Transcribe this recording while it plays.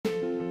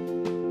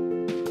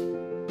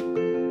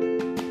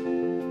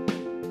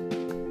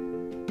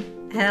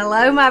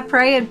Hello, my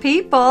praying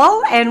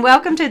people, and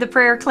welcome to the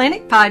Prayer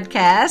Clinic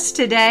podcast.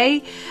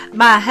 Today,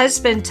 my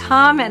husband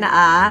Tom and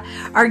I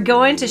are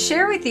going to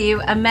share with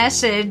you a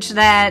message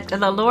that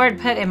the Lord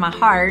put in my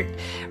heart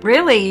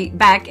really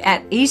back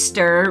at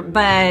Easter,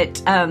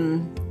 but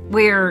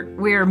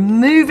we're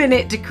moving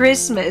it to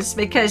Christmas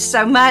because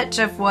so much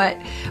of what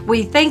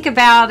we think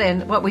about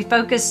and what we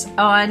focus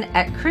on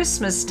at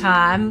Christmas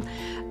time,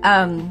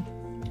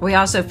 we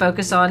also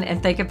focus on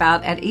and think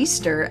about at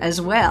Easter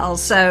as well.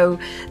 So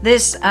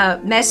this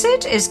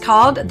message is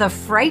called The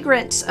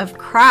Fragrance of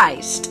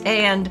Christ.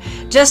 And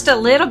just a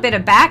little bit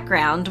of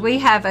background, we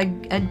have a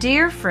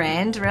dear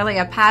friend, really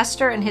a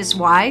pastor and his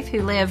wife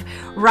who live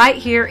right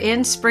here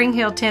in Spring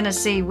Hill,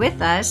 Tennessee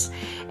with us.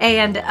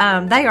 And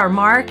they are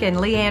Mark and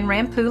Leanne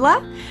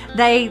Rampula.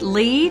 They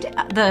lead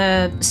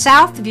the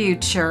Southview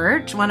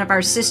Church, one of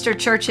our sister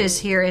churches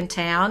here in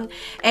town.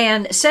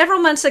 And several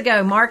months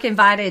ago, Mark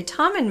invited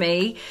Tom and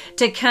me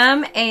to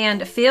come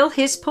and fill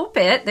his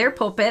pulpit, their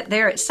pulpit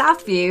there at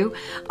Southview,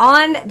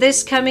 on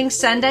this coming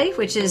Sunday,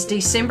 which is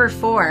December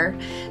 4.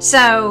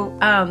 So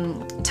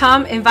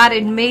Tom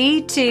invited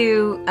me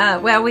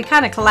to, we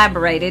kind of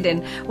collaborated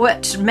in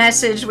what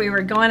message we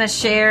were going to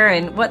share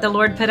and what the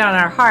Lord put on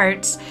our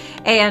hearts.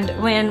 And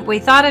when we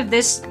thought of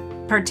this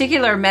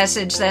particular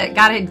message that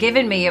God had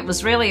given me, it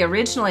was really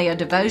originally a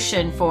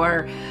devotion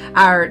for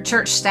our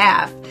church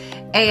staff.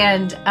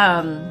 And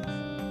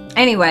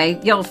anyway,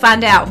 you'll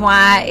find out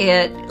why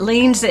it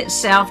leans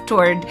itself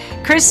toward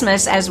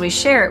Christmas as we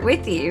share it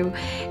with you.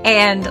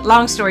 And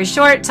long story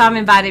short, Tom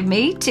invited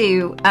me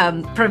to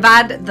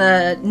provide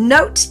the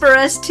notes for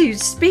us to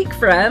speak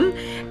from.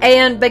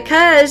 And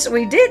because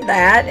we did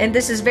that, and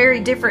this is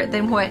very different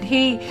than what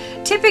he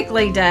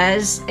typically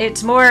does,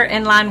 it's more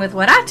in line with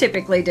what I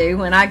typically do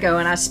when I go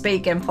and I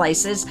speak in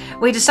places,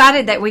 we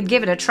decided that we'd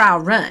give it a trial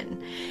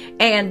run.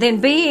 And then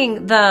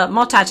being the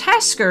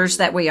multitaskers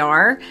that we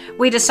are,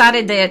 we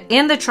decided that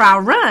in the trial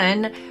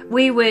run,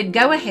 we would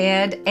go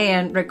ahead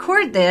and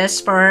record this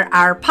for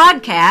our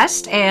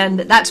podcast. And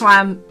that's why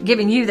I'm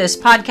giving you this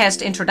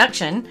podcast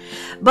introduction.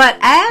 But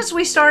as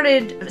we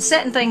started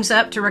setting things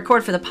up to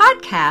record for the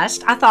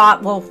podcast, I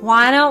thought, well,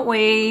 why don't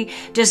we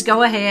just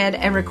go ahead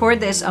and record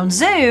this on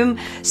Zoom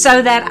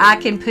so that I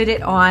can put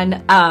it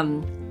on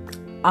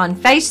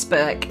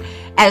Facebook.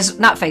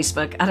 Not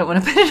Facebook. I don't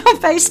want to put it on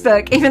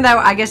Facebook, even though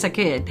I guess I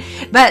could.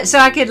 But so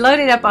I could load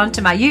it up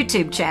onto my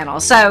YouTube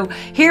channel. So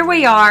here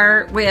we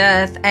are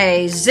with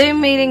a Zoom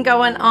meeting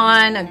going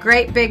on, a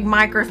great big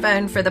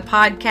microphone for the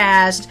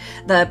podcast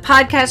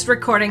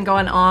recording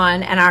going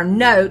on, and our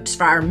notes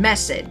for our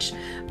message.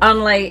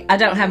 Only I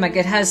don't have my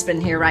good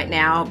husband here right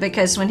now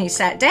because when he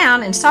sat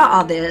down and saw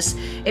all this,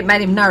 it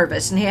made him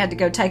nervous and he had to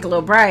go take a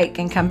little break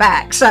and come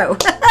back. So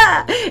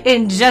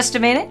in just a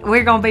minute,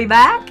 we're going to be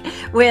back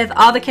with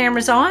all the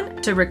cameras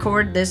on to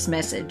record this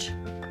message.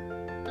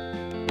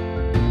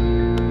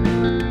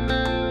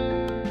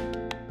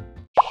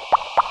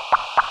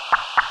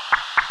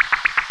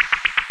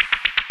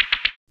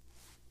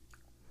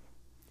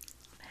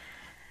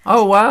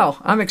 Oh, wow.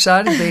 I'm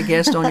excited to be a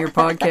guest on your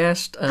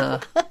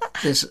podcast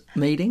this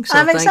meeting. So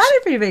I'm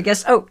excited for you to be a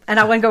guest. Oh, and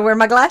I want to go wear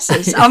my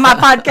glasses on my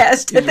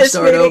podcast at this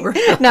meeting. Over?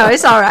 No,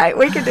 it's all right.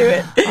 We can do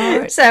it. All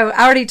right. So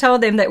I already told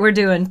them that we're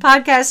doing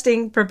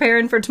podcasting,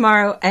 preparing for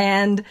tomorrow,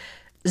 and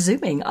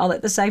Zooming all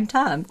at the same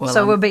time. Well,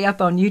 so we'll be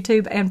up on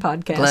YouTube and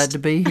podcast. Glad to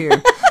be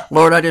here.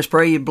 Lord, I just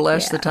pray you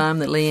bless the time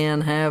that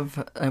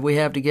Leanne we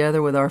have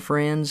together with our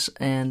friends,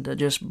 and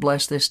just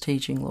bless this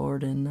teaching,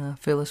 Lord, and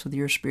fill us with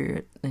your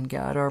Spirit and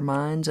guide our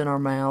minds and our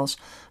mouths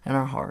and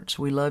our hearts.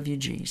 We love you,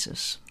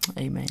 Jesus.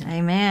 Amen.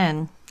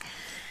 Amen.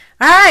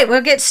 All right,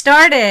 we'll get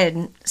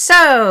started.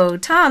 So,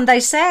 Tom, they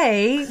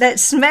say that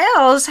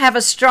smells have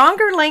a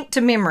stronger link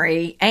to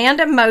memory and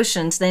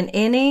emotions than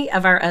any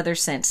of our other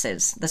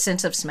senses, the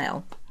sense of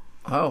smell.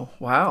 Oh,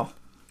 wow.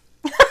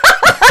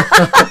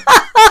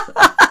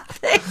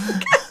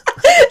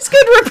 It's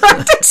good we're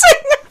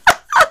practicing.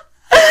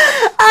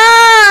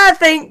 I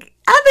think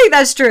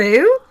that's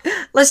true.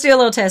 Let's do a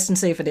little test and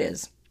see if it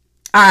is.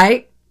 All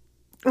right.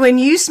 When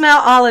you smell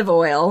olive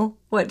oil,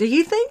 what do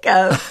you think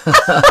of?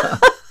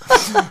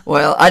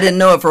 Well, I didn't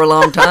know it for a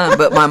long time,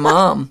 but my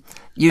mom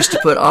used to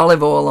put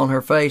olive oil on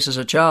her face as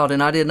a child,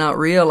 and I did not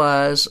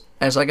realize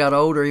as I got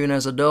older, even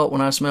as an adult,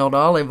 when I smelled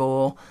olive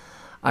oil,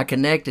 I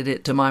connected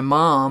it to my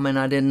mom, and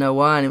I didn't know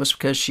why, and it was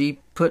because she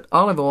put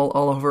olive oil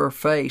all over her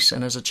face,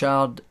 and as a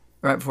child,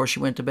 right before she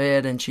went to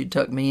bed and she'd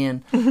tuck me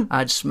in,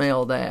 I'd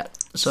smell that.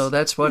 So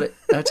that's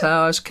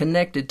how I was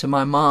connected to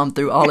my mom,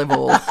 through olive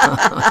oil.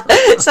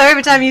 So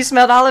every time you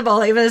smelled olive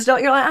oil, even as an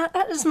adult, you're like,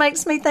 that just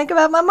makes me think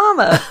about my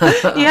mama.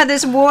 You had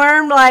this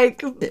warm,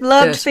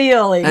 loved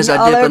feeling. As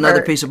I dip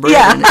another piece of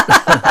bread in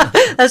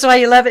it. That's why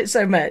you love it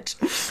so much.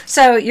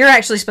 So you're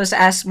actually supposed to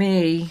ask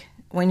me,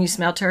 when you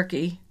smell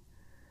turkey,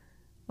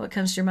 what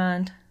comes to your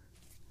mind?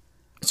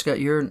 It's got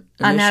your initials.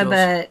 I know,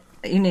 but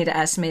you need to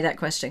ask me that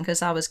question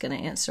because I was going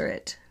to answer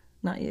it,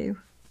 not you.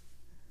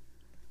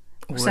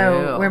 Well,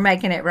 so we're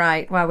making it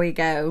right while we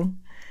go.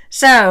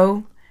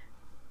 So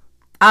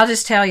I'll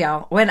just tell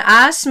y'all, when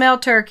I smell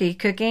turkey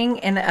cooking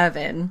in the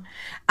oven,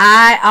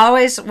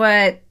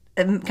 what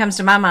comes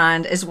to my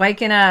mind is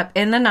waking up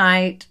in the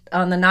night,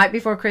 on the night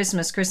before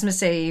Christmas,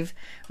 Christmas Eve,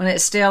 when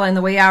it's still in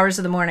the wee hours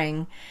of the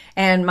morning.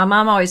 And my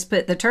mom always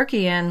put the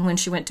turkey in when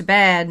she went to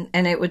bed,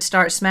 and it would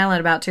start smelling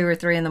about 2 or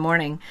 3 in the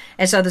morning.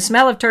 And so the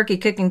smell of turkey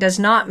cooking does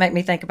not make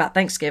me think about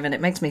Thanksgiving.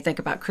 It makes me think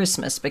about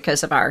Christmas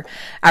because of our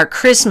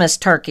Christmas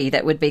turkey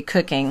that would be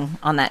cooking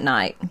on that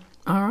night.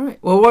 All right.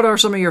 Well, what are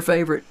some of your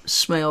favorite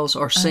smells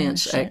or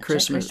scents at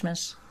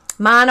Christmas?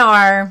 Mine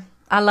are,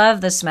 I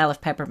love the smell of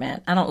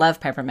peppermint. I don't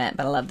love peppermint,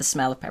 but I love the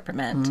smell of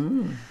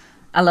peppermint.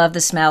 I love the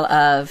smell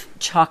of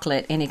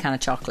chocolate, any kind of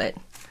chocolate.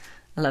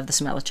 I love the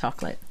smell of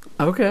chocolate.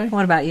 Okay.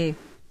 What about you?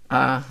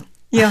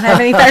 You don't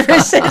have any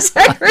favorite scents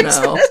at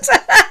Christmas?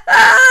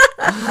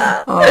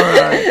 No. All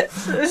right.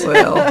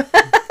 Well.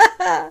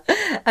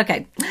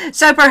 Okay.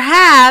 So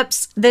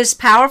perhaps this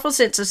powerful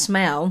sense of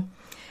smell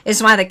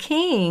is why the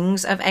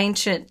kings of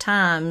ancient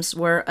times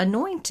were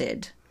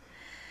anointed.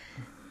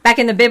 Back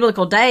in the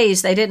biblical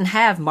days, they didn't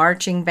have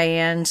marching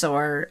bands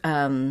or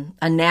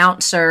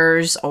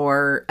announcers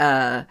or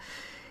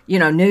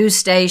news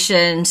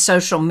stations,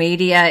 social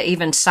media,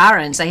 even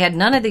sirens. They had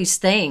none of these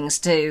things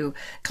to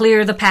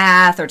clear the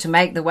path or to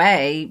make the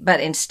way, but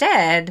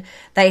instead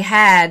they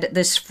had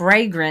this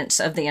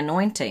fragrance of the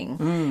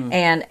anointing.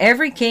 And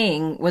every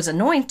king was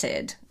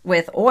anointed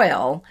with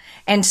oil,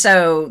 and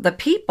so the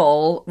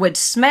people would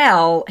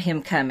smell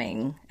him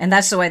coming, and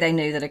that's the way they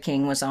knew that a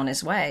king was on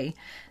his way,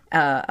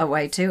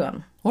 away to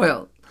them.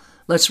 Well,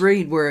 let's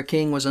read where a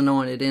king was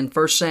anointed. In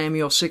 1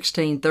 Samuel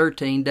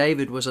 16:13,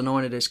 David was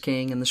anointed as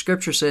king, and the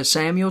scripture says,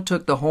 Samuel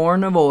took the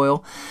horn of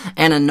oil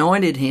and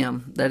anointed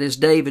him, that is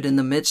David, in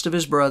the midst of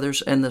his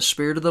brothers, and the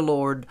Spirit of the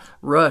Lord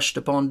rushed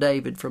upon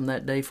David from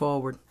that day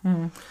forward.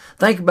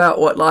 Think about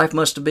what life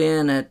must have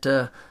been at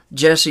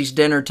Jesse's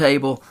dinner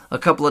table a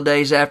couple of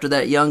days after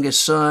that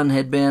youngest son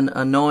had been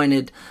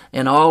anointed,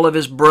 and all of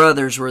his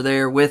brothers were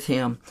there with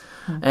him.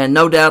 And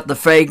no doubt the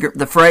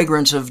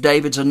fragrance of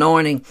David's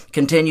anointing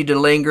continued to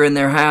linger in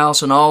their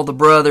house, and all the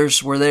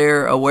brothers were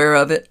there aware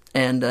of it.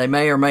 And they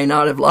may or may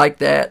not have liked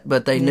that,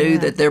 but they knew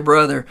that their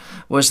brother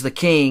was the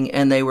king,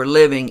 and they were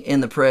living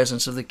in the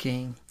presence of the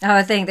king. Oh,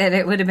 I think that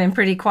it would have been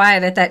pretty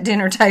quiet at that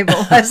dinner table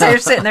as they're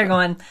sitting there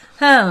going,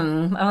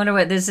 I wonder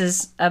what this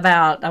is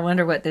about. I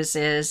wonder what this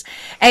is.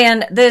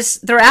 And this,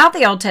 throughout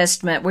the Old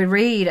Testament, we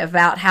read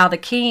about how the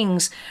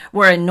kings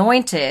were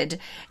anointed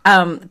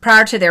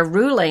prior to their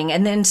ruling.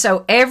 And then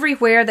so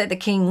everywhere that the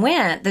king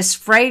went, this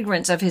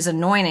fragrance of his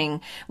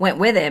anointing went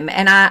with him.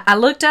 And I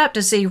looked up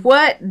to see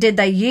what did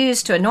they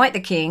use to anoint the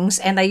kings,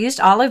 and they used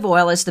olive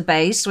oil as the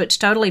base, which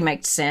totally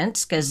makes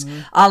sense because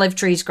olive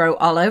trees grow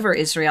all over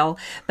Israel.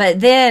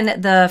 But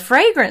then the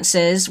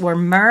fragrances were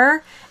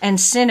myrrh and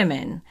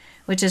cinnamon,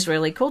 which is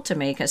really cool to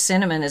me because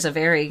cinnamon is a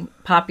very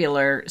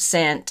popular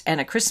scent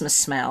and a Christmas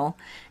smell.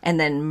 And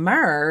then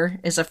myrrh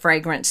is a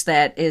fragrance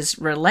that is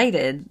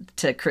related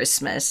to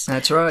Christmas.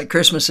 That's right.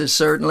 Christmas is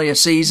certainly a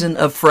season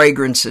of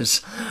fragrances.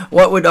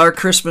 What would our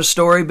Christmas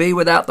story be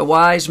without the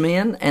wise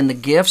men and the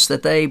gifts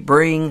that they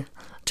bring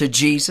to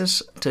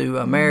Jesus,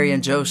 to Mary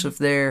and Joseph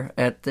there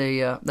at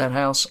that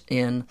house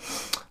in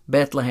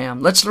Bethlehem?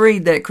 Let's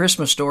read that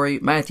Christmas story,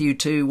 Matthew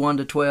 2,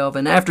 1-12.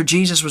 And after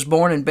Jesus was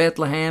born in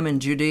Bethlehem in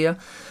Judea,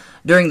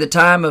 during the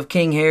time of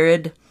King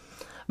Herod,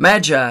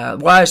 Magi,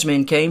 wise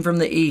men, came from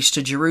the east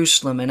to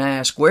Jerusalem and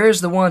asked, Where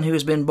is the one who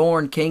has been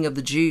born King of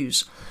the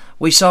Jews?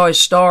 We saw his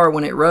star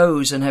when it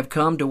rose and have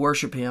come to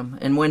worship him.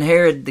 And when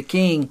Herod the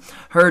king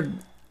heard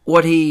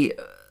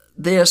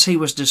he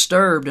was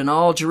disturbed, and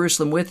all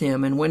Jerusalem with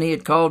him. And when he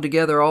had called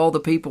together all the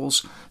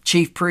people's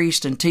chief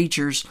priests and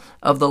teachers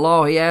of the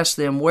law, he asked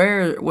them,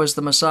 Where was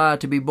the Messiah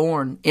to be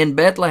born? In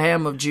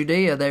Bethlehem of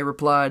Judea, they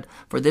replied,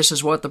 for this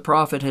is what the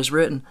prophet has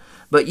written.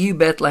 But you,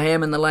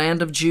 Bethlehem, in the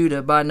land of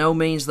Judah, by no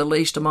means the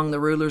least among the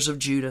rulers of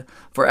Judah,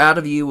 for out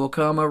of you will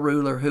come a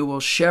ruler who will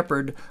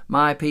shepherd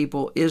my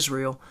people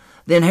Israel.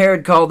 Then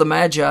Herod called the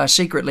Magi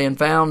secretly and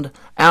found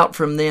out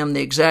from them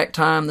the exact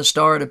time the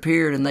star had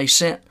appeared, and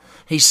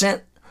he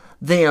sent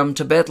them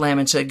to Bethlehem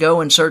and said, Go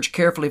and search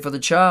carefully for the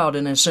child,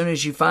 and as soon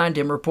as you find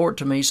him, report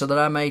to me, so that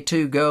I may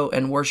too go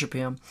and worship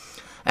him.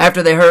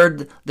 After they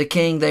heard the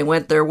king, they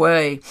went their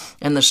way,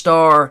 and the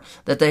star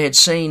that they had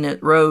seen,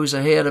 it rose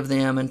ahead of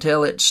them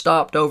until it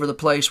stopped over the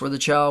place where the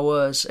child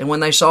was. And when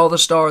they saw the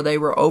star, they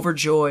were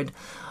overjoyed.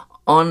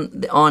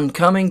 On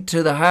coming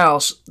to the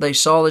house, they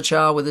saw the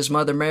child with his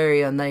mother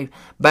Mary, and they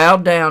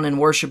bowed down and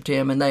worshipped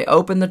him. And they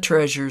opened the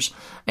treasures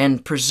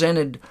and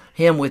presented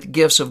him with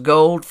gifts of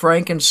gold,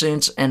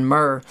 frankincense, and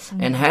myrrh.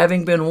 And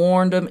having been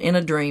warned in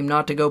a dream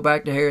not to go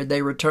back to Herod,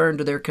 they returned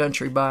to their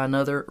country by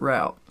another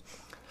route.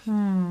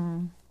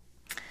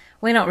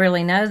 we don't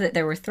really know that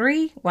there were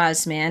 3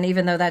 wise men,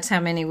 even though that's how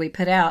many we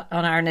put out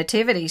on our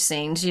nativity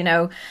scenes. You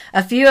know,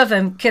 a few of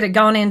them could have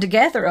gone in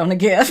together on a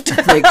gift,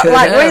 They could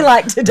like have. we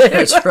like to do.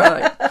 That's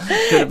right.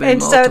 Could have been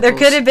And so there multiples.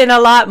 could have been a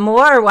lot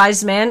more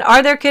wise men,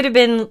 or there could have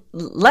been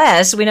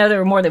less. We know there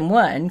were more than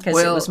one because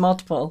it Well, was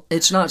multiple.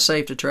 It's not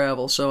safe to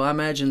travel, so I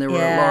imagine there were a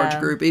Yeah. large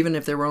group. Even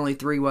if there were only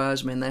 3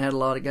 wise men, they had a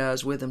lot of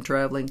guys with them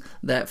traveling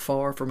that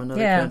far from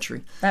another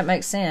country That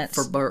makes sense.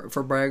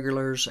 for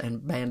burglars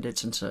and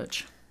bandits and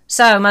such.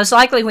 So, most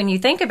likely, when you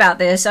think about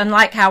this,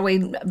 unlike how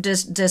we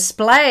just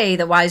display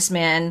the wise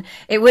men,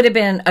 it would have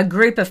been a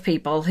group of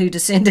people who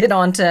descended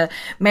onto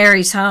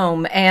Mary's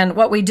home. And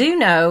what we do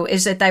know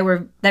is that they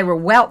were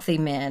wealthy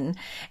men,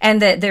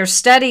 and that their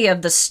study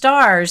of the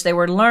stars, they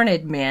were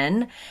learned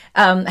men,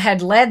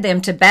 had led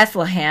them to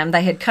Bethlehem.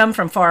 They had come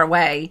from far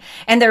away,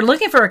 and they're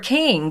looking for a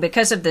king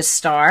because of this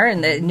star,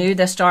 and they knew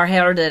the star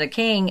heralded a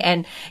king.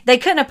 And they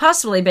couldn't have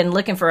possibly been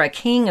looking for a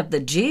king of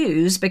the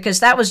Jews because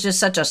that was just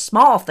such a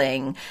small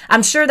thing.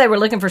 I'm sure they were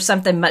looking for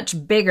something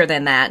much bigger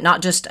than that,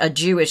 not just a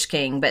Jewish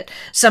king, but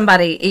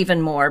somebody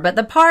even more. But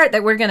the part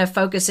that we're going to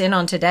focus in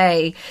on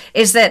today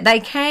is that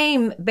they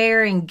came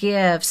bearing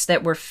gifts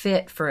that were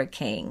fit for a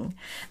king.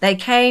 They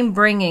came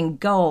bringing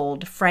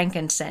gold,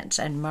 frankincense,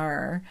 and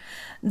myrrh.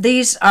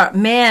 These are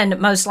men,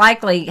 most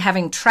likely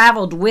having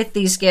traveled with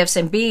these gifts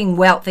and being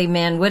wealthy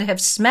men, would have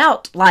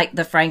smelt like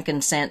the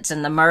frankincense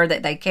and the myrrh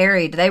that they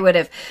carried. They would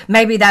have,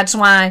 maybe that's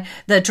why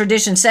the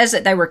tradition says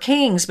that they were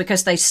kings,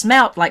 because they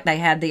smelt like they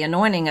had the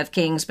anointing of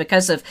kings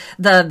because of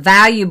the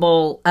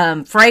valuable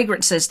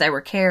fragrances they were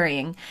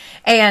carrying.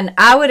 And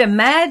I would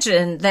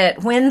imagine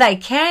that when they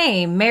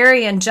came,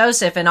 Mary and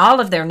Joseph and all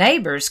of their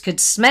neighbors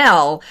could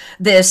smell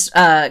this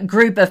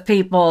group of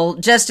people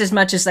just as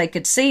much as they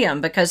could see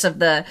them because of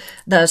the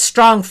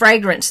strong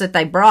fragrance that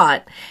they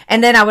brought.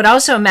 And then I would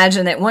also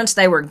imagine that once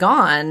they were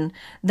gone,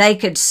 they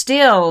could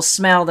still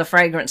smell the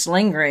fragrance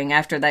lingering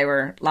after they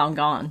were long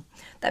gone.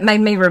 That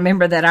made me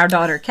remember that our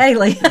daughter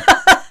Kaylee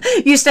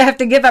used to have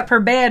to give up her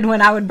bed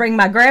when I would bring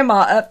my grandma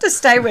up to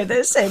stay with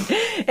us,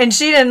 and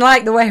she didn't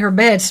like the way her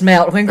bed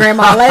smelled when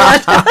grandma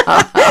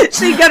left.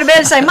 She'd go to bed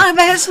and say, "My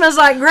bed smells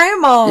like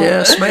grandma."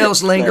 Yeah,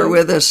 smells linger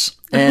with us.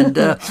 And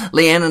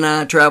Leanne and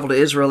I traveled to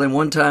Israel, and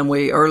one time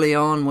early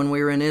on when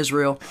we were in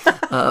Israel,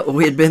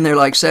 we had been there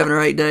like 7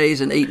 or 8 days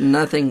and eaten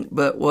nothing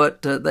but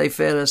what they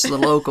fed us, the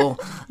local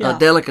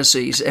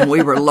delicacies, and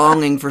we were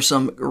longing for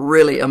some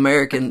really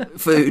American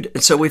food.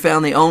 And so we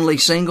found the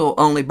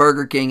only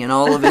Burger King in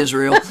all of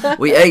Israel.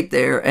 We ate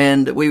there,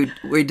 and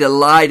we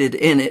delighted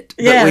in it.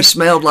 But Yes. we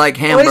smelled like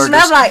hamburgers. We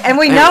smelled like, and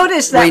we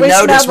noticed that we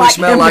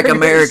smelled like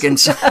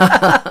hamburgers. Americans.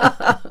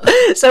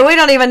 So we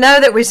don't even know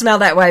that we smell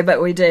that way,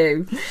 but we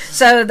do.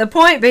 So the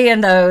point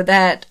being, though,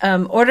 that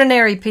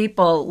ordinary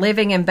people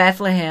living in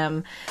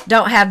Bethlehem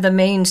don't have the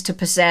means to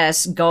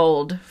possess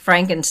gold,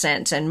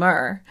 frankincense, and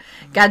myrrh.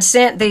 God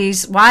sent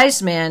these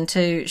wise men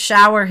to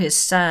shower his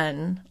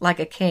son like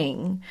a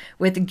king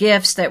with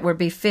gifts that were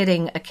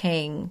befitting a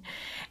king.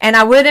 And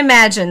I would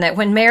imagine that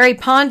when Mary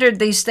pondered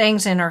these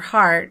things in her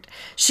heart,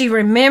 she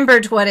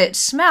remembered what it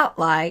smelt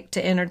like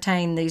to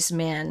entertain these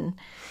men.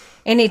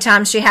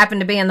 Anytime she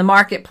happened to be in the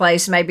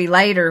marketplace, maybe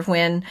later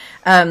when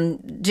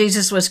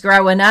Jesus was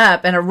growing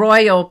up and a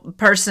royal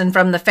person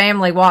from the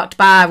family walked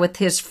by with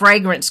his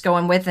fragrance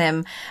going with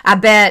him, I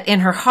bet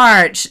in her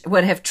heart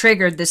would have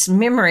triggered this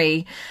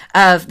memory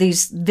of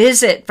these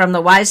visit from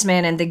the wise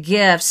men and the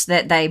gifts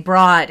that they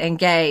brought and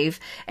gave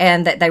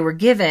and that they were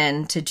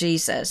given to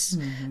Jesus.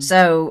 Mm-hmm.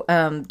 So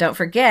don't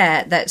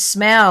forget that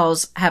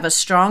smells have a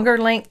stronger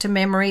link to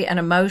memory and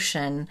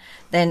emotion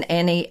than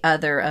any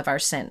other of our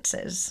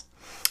senses.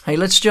 Hey,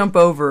 let's jump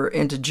over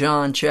into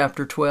John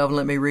chapter 12 and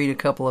let me read a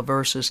couple of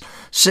verses.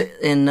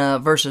 In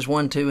verses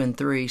 1, 2, and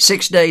 3.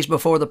 6 days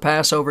before the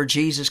Passover,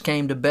 Jesus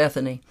came to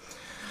Bethany,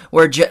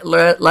 where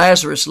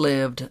Lazarus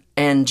lived,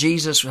 and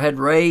Jesus had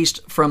raised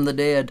from the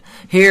dead.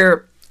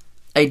 Here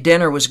a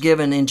dinner was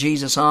given in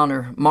Jesus'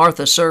 honor.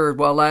 Martha served,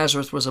 while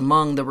Lazarus was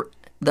among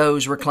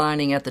those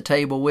reclining at the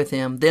table with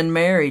him. Then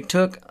Mary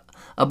took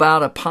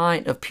about a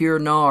pint of pure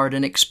nard,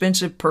 an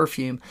expensive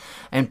perfume,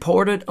 and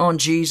poured it on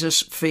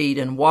Jesus' feet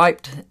and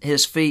wiped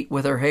his feet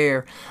with her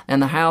hair,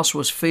 and the house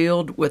was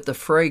filled with the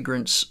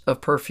fragrance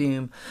of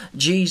perfume.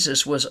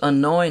 Jesus was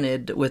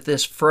anointed with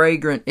this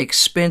fragrant,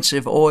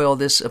 expensive oil,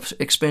 this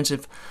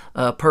expensive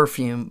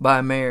perfume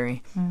by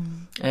Mary.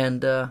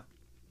 And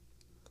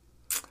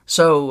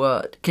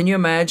so can you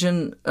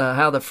imagine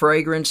how the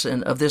fragrance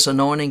of this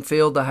anointing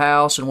filled the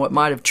house and what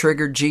might have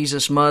triggered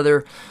Jesus'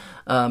 mother?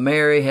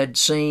 Mary had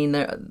seen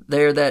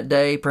there that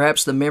day,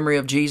 perhaps the memory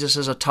of Jesus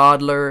as a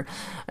toddler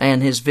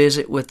and his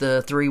visit with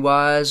the 3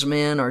 wise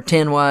men or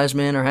 10 wise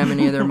men or how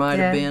many there might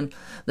have been.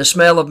 The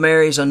smell of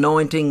Mary's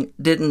anointing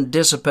didn't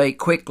dissipate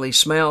quickly.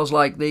 Smells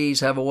like these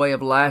have a way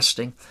of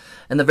lasting.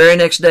 And the very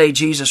next day,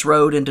 Jesus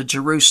rode into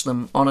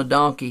Jerusalem on a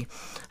donkey,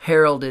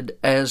 heralded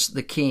as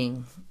the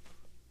king.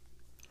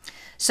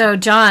 So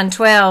John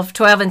 12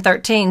 and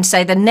 13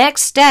 say the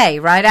next day,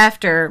 right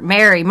after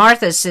Mary,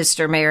 Martha's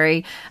sister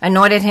Mary,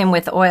 anointed him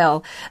with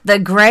oil, the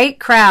great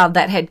crowd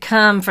that had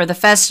come for the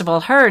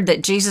festival heard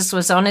that Jesus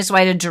was on his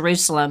way to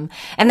Jerusalem.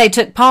 And they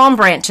took palm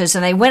branches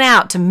and they went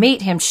out to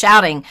meet him,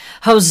 shouting,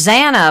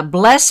 Hosanna,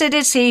 blessed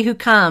is he who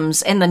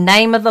comes in the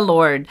name of the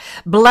Lord.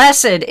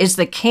 Blessed is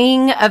the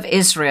King of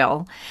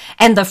Israel.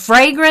 And the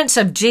fragrance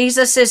of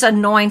Jesus'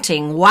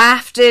 anointing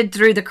wafted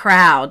through the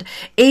crowd.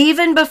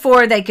 Even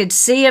before they could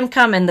see him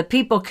coming, the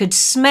people could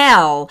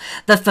smell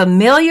the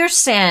familiar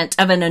scent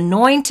of an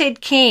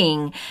anointed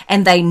king,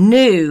 and they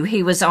knew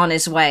he was on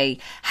his way.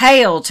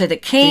 Hail to the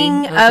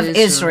King of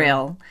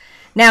Israel.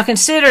 Now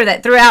consider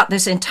that throughout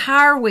this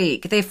entire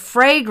week, the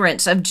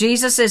fragrance of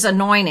Jesus'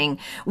 anointing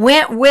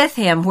went with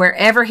him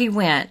wherever he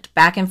went,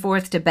 back and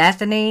forth to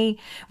Bethany,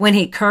 when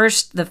he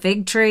cursed the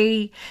fig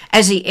tree,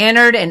 as he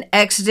entered and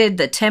exited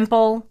the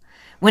temple,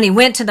 when he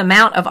went to the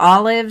Mount of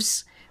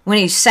Olives, when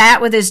he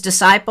sat with his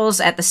disciples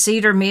at the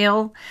cedar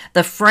meal.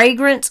 The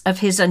fragrance of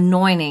his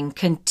anointing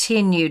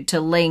continued to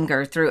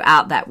linger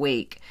throughout that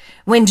week.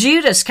 When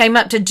Judas came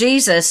up to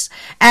Jesus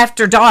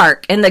after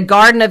dark in the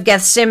Garden of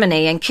Gethsemane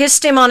and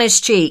kissed him on his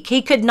cheek,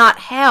 he could not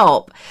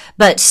help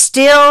but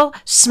still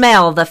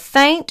smell the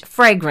faint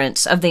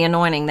fragrance of the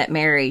anointing that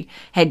Mary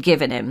had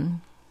given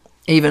him.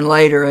 Even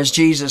later, as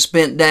Jesus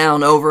bent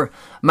down over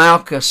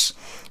Malchus,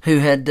 who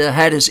had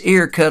had his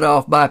ear cut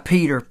off by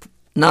Peter,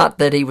 not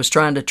that he was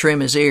trying to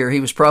trim his ear,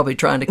 he was probably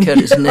trying to cut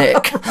his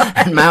neck,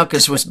 and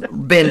Malchus was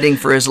bending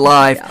for his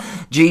life. Yeah.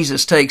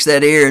 Jesus takes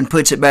that ear and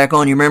puts it back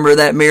on. You remember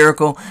that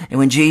miracle? And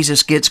when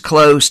Jesus gets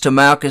close to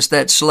Malchus,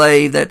 that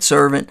slave, that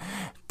servant,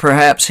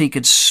 perhaps he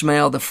could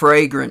smell the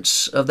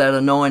fragrance of that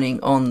anointing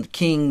on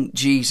King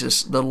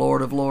Jesus, the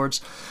Lord of Lords.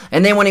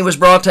 And then when he was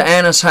brought to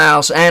Annas'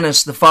 house,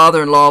 Annas, the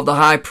father-in-law of the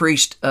high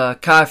priest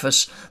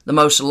Caiaphas, the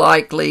most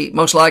likely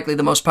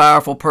the most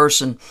powerful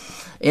person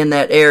in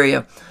that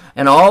area,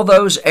 and all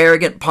those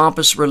arrogant,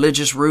 pompous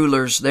religious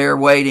rulers there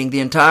waiting, the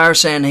entire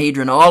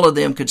Sanhedrin, all of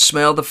them could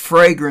smell the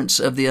fragrance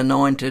of the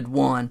anointed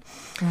one.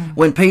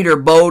 When Peter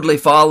boldly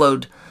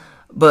followed,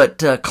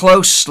 but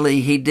closely,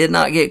 he did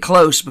not get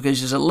close because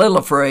he was a little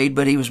afraid,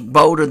 but he was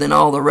bolder than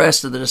all the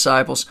rest of the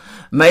disciples.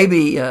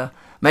 Maybe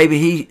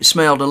he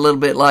smelled a little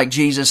bit like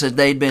Jesus as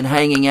they'd been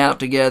hanging out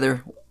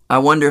together. I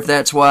wonder if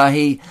that's why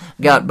he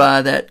got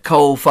by that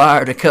coal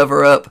fire to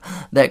cover up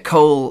that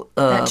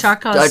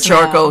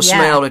charcoal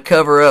smell to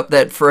cover up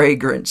that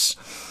fragrance.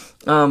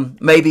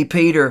 Maybe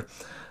Peter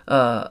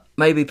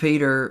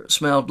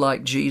smelled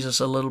like Jesus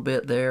a little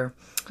bit there.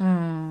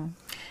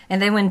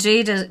 And then when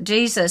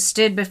Jesus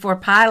stood before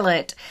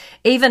Pilate,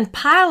 even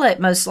Pilate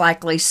most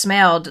likely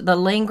smelled the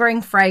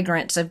lingering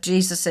fragrance of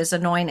Jesus'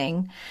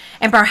 anointing.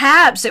 And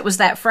perhaps it was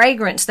that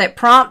fragrance that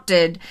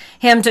prompted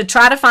him to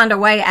try to find a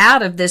way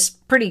out of this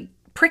pretty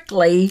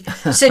prickly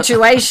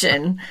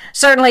situation.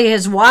 Certainly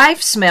his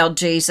wife smelled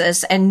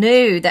Jesus and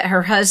knew that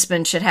her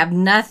husband should have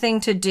nothing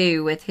to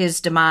do with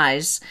his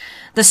demise.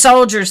 The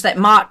soldiers that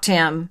mocked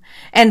him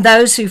and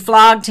those who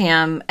flogged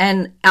him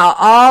and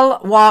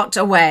all walked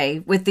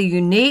away with the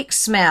unique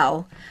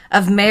smell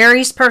of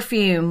Mary's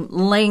perfume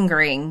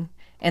lingering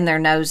in their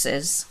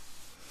noses.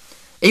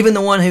 Even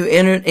the one who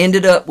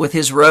ended up with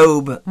his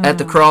robe at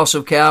the cross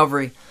of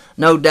Calvary,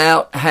 no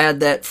doubt had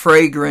that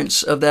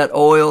fragrance of that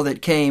oil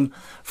that came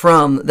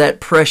from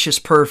that precious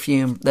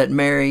perfume that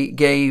Mary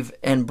gave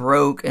and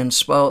broke and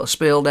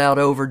spilled out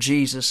over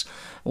Jesus.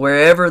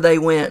 Wherever they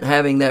went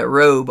having that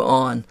robe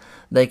on,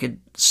 they could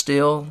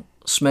still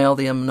smell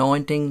the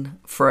anointing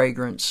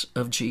fragrance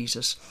of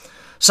Jesus.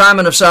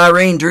 Simon of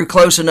Cyrene drew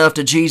close enough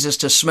to Jesus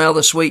to smell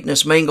the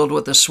sweetness mingled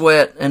with the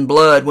sweat and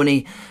blood when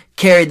he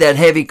carried that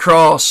heavy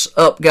cross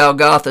up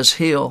Golgotha's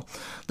hill.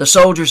 The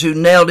soldiers who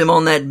nailed him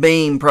on that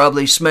beam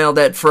probably smelled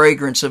that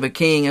fragrance of a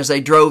king as they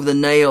drove the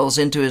nails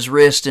into his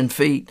wrist and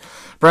feet.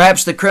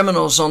 Perhaps the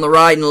criminals on the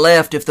right and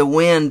left, if the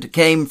wind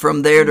came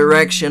from their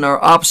direction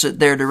or opposite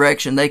their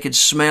direction, they could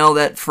smell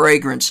that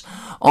fragrance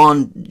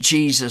on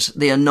Jesus,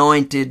 the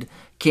anointed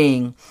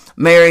king.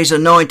 Mary's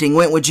anointing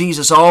went with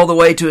Jesus all the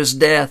way to his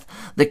death.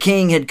 The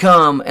king had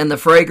come, and the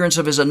fragrance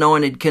of his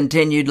anointed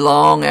continued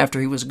long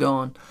after he was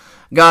gone.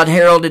 God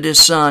heralded his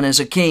son as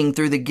a king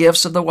through the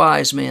gifts of the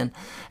wise men,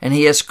 and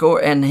he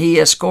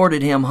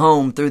escorted him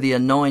home through the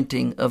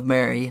anointing of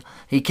Mary.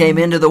 He came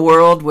into the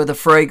world with a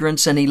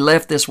fragrance, and he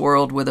left this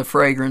world with a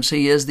fragrance.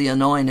 He is the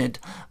anointed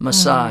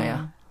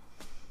Messiah.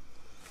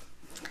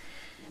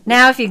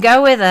 Now, if you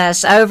go with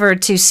us over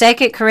to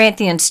 2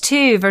 Corinthians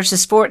 2,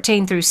 verses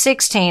 14 through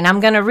 16, I'm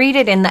going to read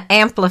it in the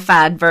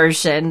Amplified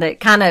version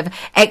that kind of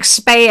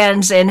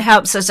expands and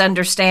helps us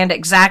understand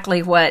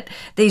exactly what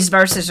these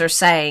verses are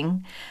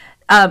saying.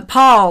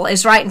 Paul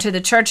is writing to the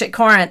church at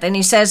Corinth, and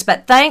he says,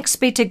 "But thanks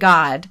be to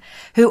God,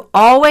 who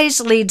always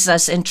leads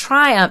us in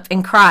triumph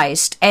in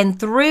Christ, and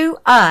through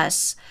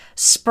us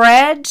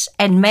spreads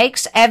and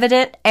makes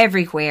evident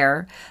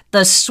everywhere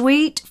the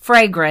sweet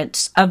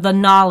fragrance of the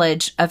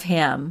knowledge of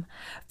him.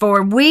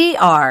 For we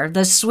are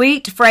the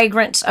sweet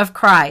fragrance of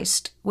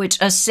Christ,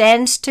 which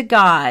ascends to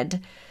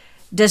God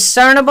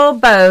discernible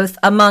both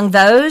among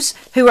those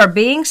who are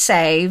being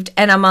saved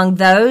and among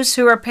those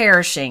who are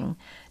perishing.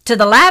 To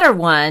the latter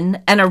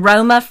one, an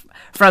aroma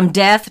from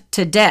death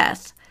to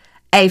death,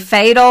 a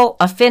fatal,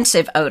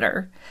 offensive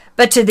odor.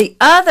 But to the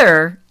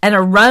other, an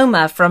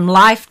aroma from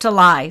life to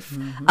life,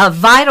 a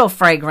vital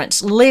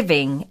fragrance,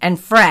 living and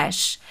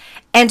fresh.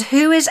 And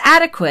who is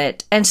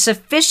adequate and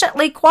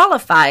sufficiently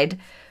qualified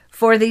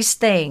for these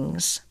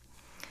things?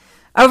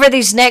 Over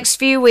these next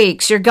few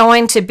weeks, you're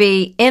going to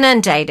be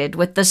inundated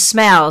with the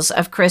smells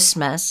of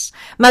Christmas.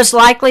 Most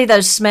likely,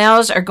 those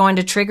smells are going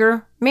to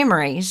trigger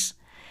memories.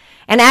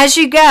 And as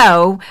you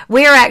go,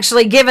 we're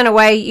actually giving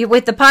away,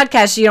 with the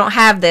podcast, you don't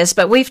have this,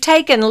 but we've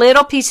taken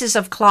little pieces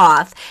of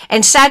cloth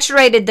and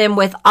saturated them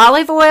with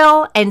olive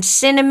oil and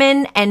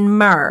cinnamon and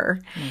myrrh.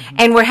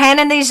 And we're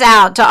handing these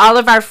out to all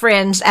of our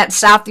friends at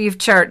Southview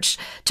Church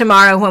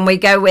tomorrow when we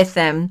go with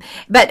them.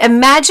 But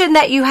imagine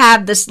that you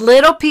have this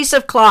little piece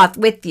of cloth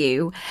with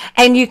you,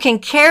 and you can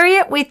carry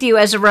it with you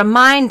as a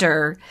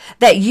reminder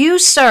that you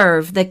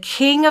serve the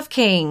King of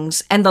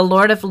Kings and the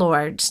Lord of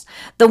Lords,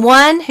 the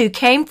one who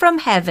came from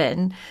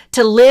heaven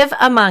to live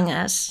among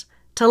us,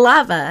 to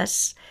love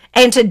us,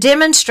 and to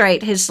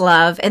demonstrate his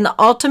love in the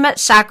ultimate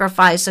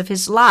sacrifice of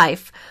his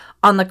life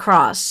on the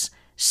cross,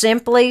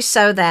 simply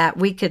so that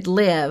we could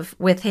live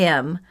with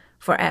him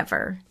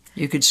forever.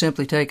 You could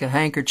simply take a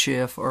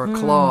handkerchief or a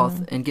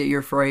cloth and get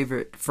your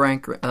favorite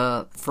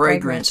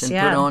fragrance and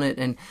put on it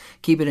and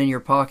keep it in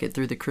your pocket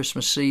through the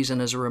Christmas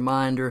season as a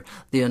reminder,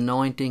 the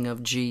anointing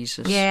of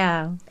Jesus.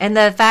 Yeah, and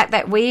the fact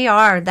that we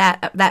are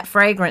that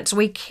fragrance,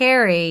 we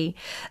carry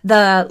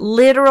the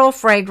literal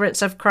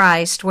fragrance of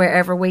Christ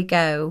wherever we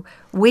go.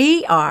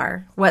 We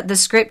are what the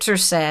Scripture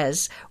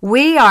says.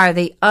 We are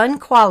the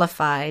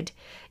unqualified,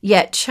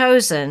 yet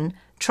chosen,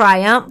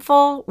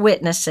 triumphal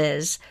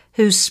witnesses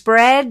who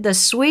spread the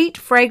sweet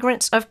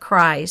fragrance of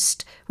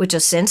Christ, which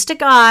ascends to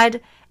God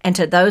and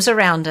to those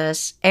around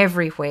us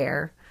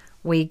everywhere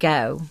we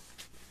go.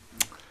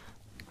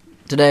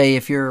 Today,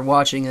 if you're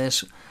watching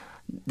this,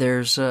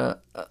 there's a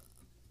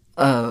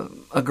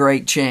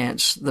great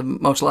chance, the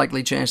most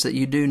likely chance, that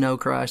you do know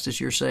Christ as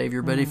your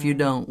Savior. But if you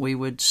don't, we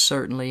would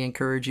certainly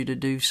encourage you to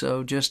do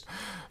so. Just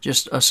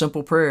a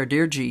simple prayer.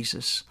 Dear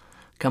Jesus,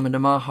 come into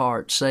my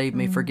heart, save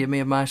me, forgive me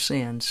of my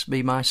sins,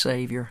 be my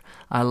Savior.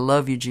 I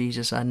love you,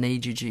 Jesus. I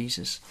need you,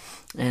 Jesus.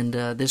 And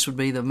this would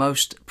be the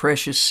most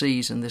precious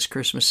season, this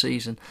Christmas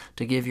season,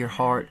 to give your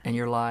heart and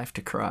your life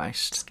to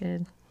Christ. It's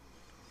good.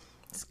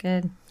 It's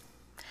good.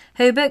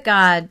 Who but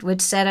God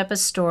would set up a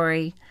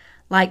story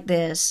like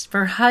this?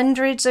 For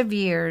hundreds of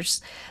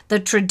years, the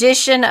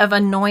tradition of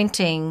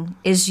anointing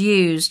is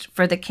used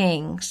for the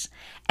kings.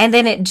 And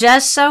then it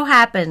just so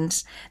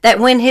happens that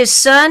when his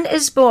son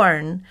is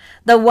born,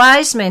 the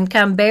wise men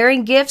come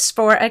bearing gifts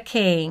for a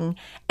king,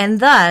 and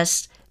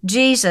thus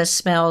Jesus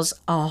smells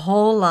a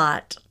whole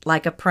lot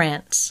like a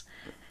prince.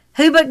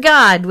 Who but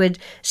God would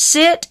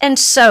sit and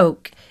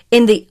soak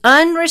in the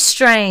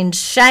unrestrained,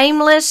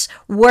 shameless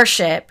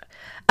worship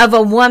of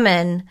a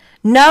woman,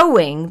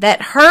 knowing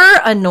that her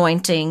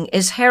anointing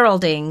is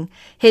heralding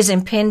his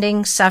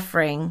impending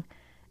suffering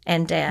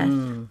and death?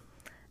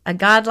 A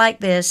God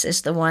like this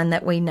is the one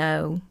that we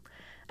know.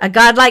 A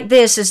God like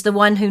this is the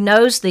one who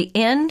knows the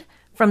end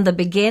from the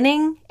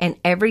beginning and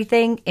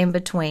everything in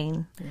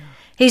between. Yeah.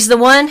 He's the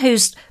one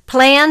whose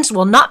plans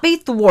will not be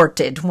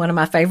thwarted, one of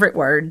my favorite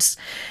words,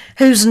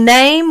 whose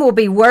name will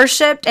be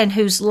worshipped and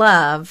whose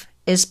love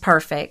is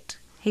perfect.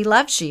 He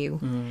loves you.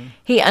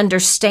 He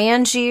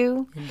understands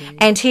you. Indeed.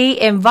 And he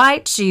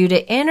invites you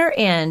to enter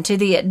into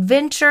the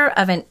adventure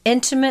of an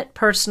intimate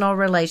personal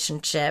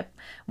relationship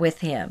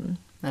with him.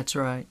 That's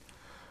right.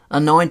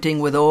 Anointing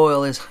with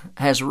oil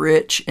has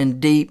rich and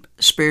deep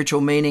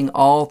spiritual meaning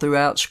all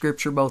throughout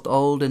Scripture, both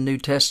Old and New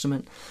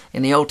Testament.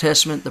 In the Old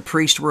Testament, the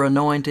priests were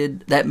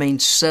anointed. That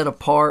means set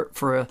apart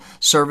for a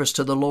service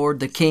to the Lord.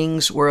 The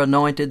kings were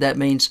anointed. That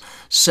means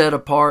set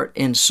apart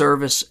in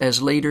service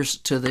as leaders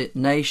to the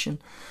nation.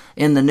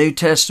 In the New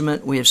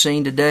Testament, we have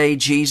seen today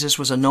Jesus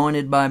was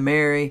anointed by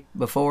Mary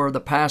before the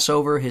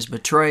Passover, his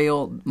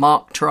betrayal,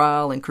 mock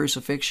trial, and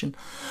crucifixion.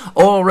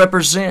 Oil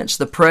represents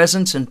the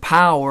presence and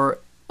power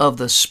of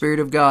the Spirit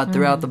of God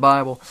throughout the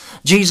Bible.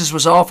 Jesus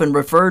was often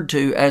referred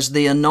to as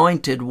the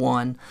Anointed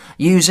One,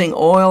 using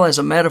oil as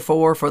a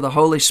metaphor for the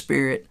Holy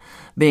Spirit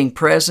being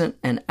present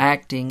and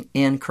acting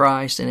in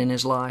Christ and in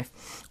His life.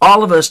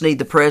 All of us need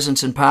the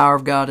presence and power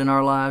of God in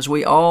our lives.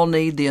 We all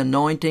need the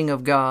anointing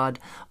of God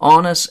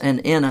on us and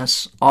in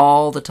us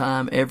all the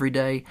time, every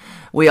day.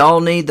 We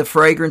all need the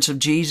fragrance of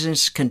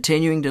Jesus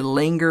continuing to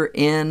linger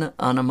in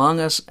and among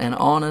us and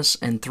on us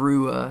and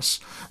through us.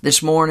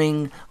 This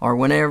morning or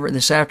whenever,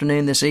 this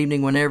afternoon, this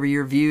evening, whenever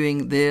you're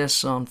viewing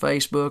this on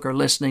Facebook or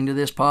listening to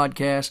this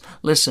podcast,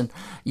 listen,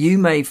 you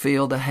may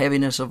feel the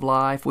heaviness of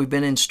life. We've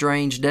been in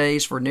strange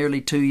days for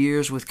nearly 2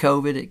 years with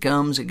COVID. It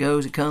comes, it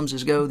goes, it comes,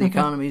 it goes. The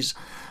economy's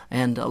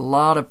and a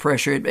lot of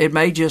pressure. It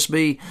may just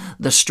be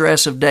the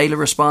stress of daily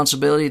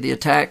responsibility, the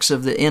attacks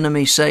of the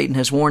enemy. Satan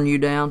has worn you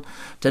down.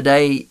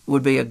 Today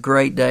would be a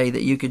great day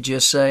that you could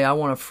just say, I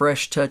want a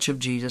fresh touch of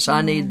Jesus.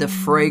 I need the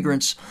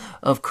fragrance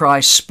of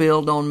Christ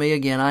spilled on me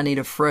again. I need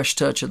a fresh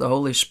touch of the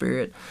Holy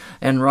Spirit.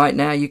 And right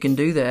now you can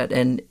do that.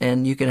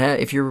 And you can have,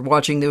 if you're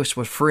watching this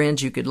with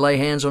friends, you could lay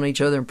hands on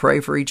each other and pray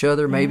for each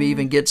other, maybe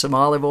even get some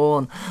olive oil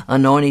and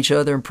anoint each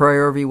other and pray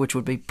over you, which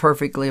would be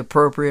perfectly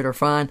appropriate or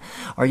fine.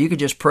 Or you could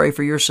just pray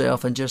for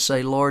yourself and just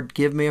say, Lord,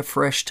 give me a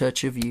fresh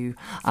touch of you.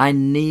 I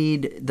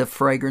need the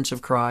fragrance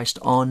of Christ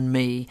on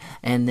me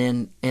and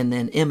then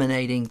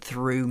emanating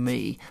through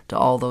me to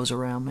all those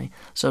around me.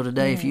 So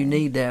today, if you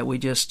need that, we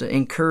just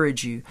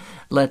encourage you,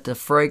 let the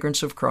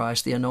fragrance of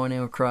Christ, the anointing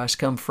of Christ,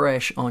 come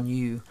fresh on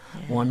you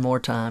one more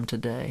time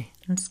today.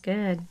 That's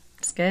good.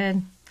 It's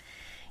good.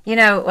 You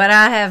know, what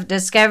I have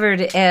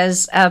discovered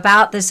is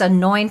about this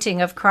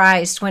anointing of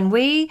Christ. When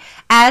we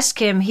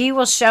ask Him, He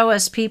will show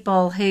us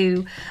people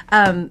who,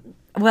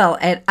 well,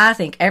 and I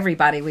think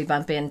everybody we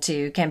bump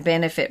into can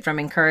benefit from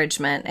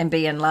encouragement and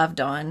being loved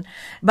on.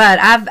 But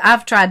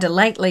I've tried to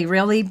lately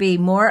really be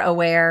more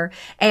aware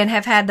and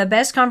have had the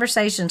best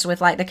conversations with,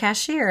 like, the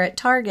cashier at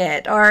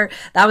Target, or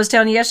I was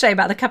telling you yesterday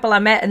about the couple I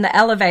met in the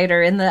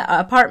elevator in the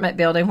apartment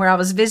building where I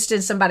was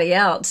visiting somebody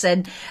else.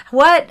 And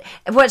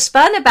what's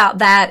fun about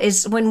that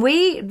is when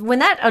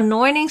that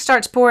anointing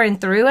starts pouring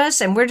through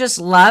us and we're just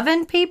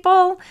loving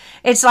people,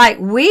 it's like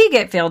we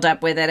get filled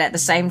up with it at the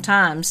same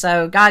time.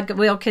 So God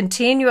will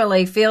continually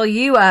fill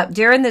you up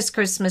during this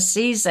Christmas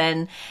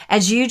season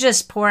as you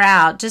just pour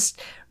out. Just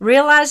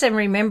realize and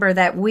remember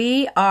that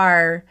we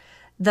are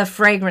the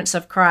fragrance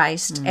of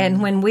Christ. And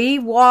when we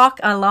walk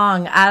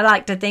along, I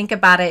like to think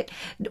about it,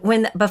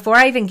 before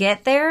I even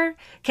get there,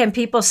 can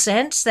people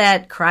sense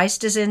that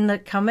Christ is in the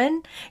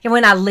coming? And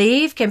when I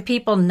leave, can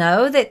people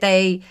know that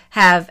they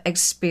have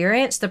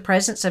experienced the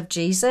presence of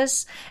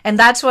Jesus? And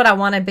that's what I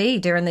want to be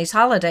during these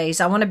holidays.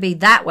 I want to be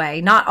that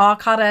way, not all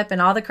caught up in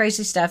all the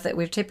crazy stuff that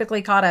we're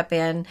typically caught up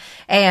in,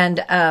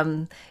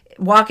 and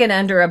walking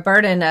under a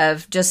burden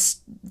of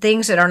just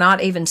things that are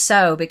not even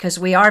so, because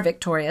we are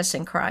victorious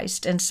in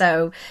Christ. And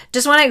so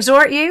just want to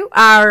exhort you,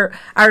 our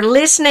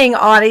listening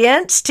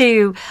audience,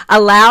 to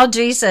allow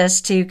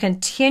Jesus to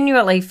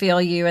continually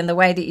fill you in the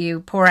way that you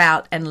pour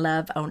out and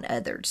love on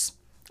others.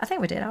 I think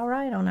we did all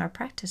right on our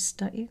practice,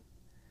 don't you?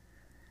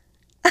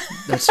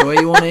 That's the way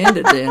you want to end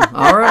it then.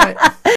 All right.